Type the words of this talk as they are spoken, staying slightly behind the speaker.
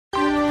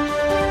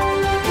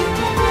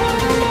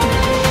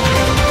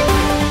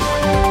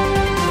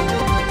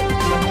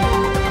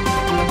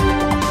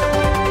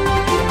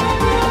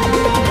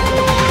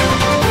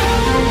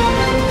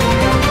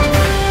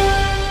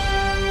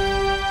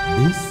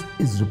This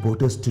is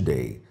Reporters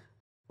Today,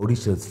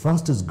 Odisha's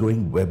fastest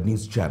growing web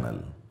news channel.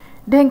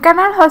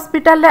 Dhenkanal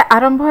hospital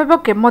आरंभ हेबो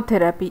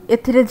chemotherapy.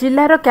 एथिरे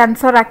जिल्लार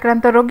cancer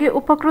आक्रांत रोगी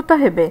उपकृत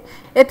हेबे।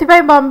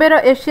 एथिपाई बॉम्बेर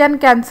एशियन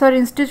कैंसर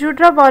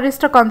इंस्टीट्यूट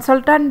वरिष्ठ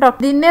कंसल्टेंट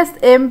डॉक्टर दिनेश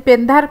एम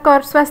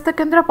पेंधारकर स्वास्थ्य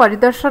केन्द्र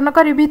परिदर्शन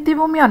कर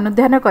भित्तिभूमि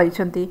अनुध्यान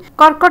करिसेंती।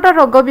 कर्कट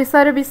रोग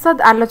विषय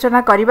विशद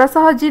आलोचना करबा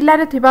सह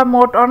जिल्लारे थिबा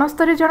मोट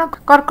 69 जन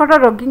कर्कट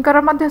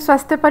रोगींकर मध्य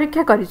स्वास्थ्य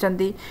परीक्षा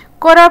करिसेंती।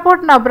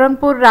 कोरापुट,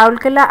 नवरंगपुर,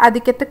 राउरकेला आदि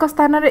केतेक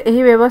स्थान रे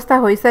एही व्यवस्था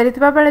होई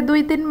सारिथिबा बेले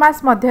 2-3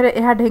 मास मध्यरे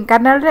एहा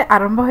ढेंकानाल रे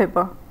आरंभ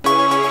हेबो।